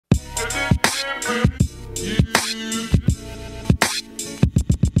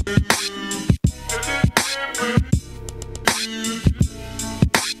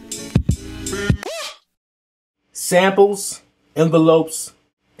Samples, envelopes,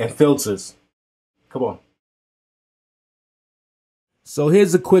 and filters. Come on. So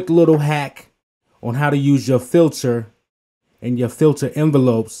here's a quick little hack on how to use your filter and your filter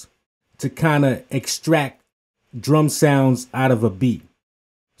envelopes to kind of extract drum sounds out of a beat.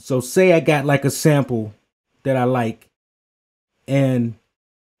 So say I got like a sample that I like, and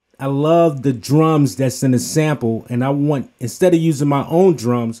I love the drums that's in the sample, and I want, instead of using my own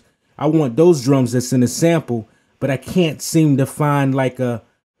drums, I want those drums that's in the sample, but I can't seem to find like a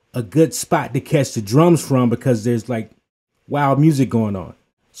good spot to catch the drums from because there's like wild music going on.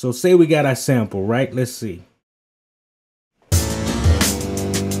 So say we got our sample, right? Let's see.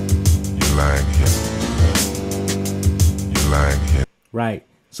 Right.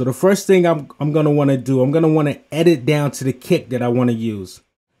 So the first thing I'm going to want to do, I'm going to want to edit down to the kick that I want to use.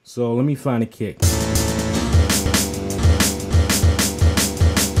 So let me find a kick.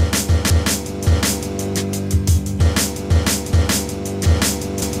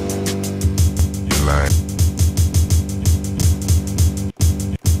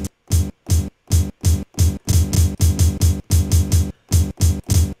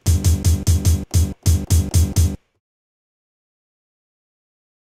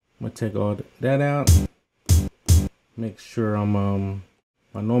 I'm gonna take all that out. Make sure my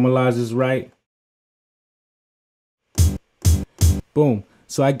normalizer's right. Boom.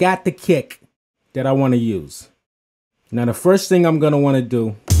 So I got the kick that I want to use. Now the first thing I'm gonna want to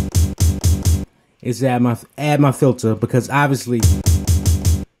do is add my filter, because obviously,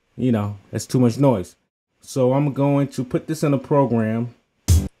 you know, that's too much noise. So I'm going to put this in a program.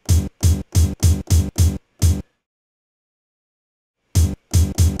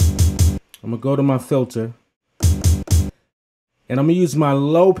 I'm gonna go to my filter, and I'm gonna use my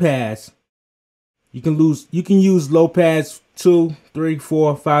low pass. You can use low pass 2, 3,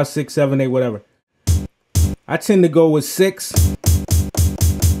 4, 5, 6, 7, 8, whatever. I tend to go with 6.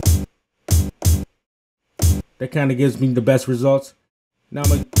 That kind of gives me the best results. Now I'm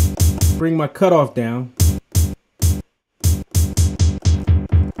gonna bring my cutoff down.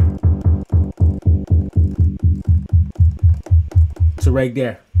 To right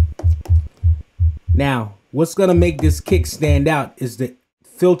there. Now, what's gonna make this kick stand out is the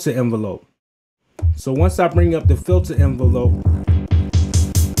filter envelope. So once I bring up the filter envelope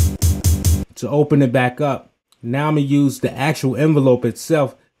to open it back up, now I'm gonna use the actual envelope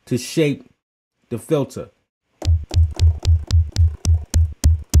itself to shape the filter.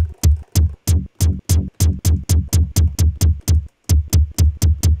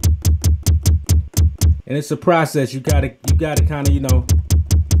 And it's a process. You gotta kind of, you know,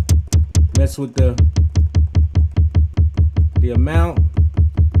 mess with the amount,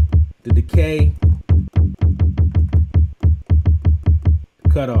 the decay, the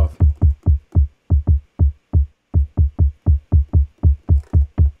cutoff.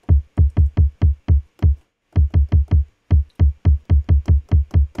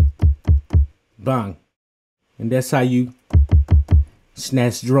 Bang. And that's how you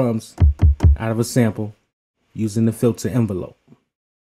snatch drums out of a sample using the filter envelope.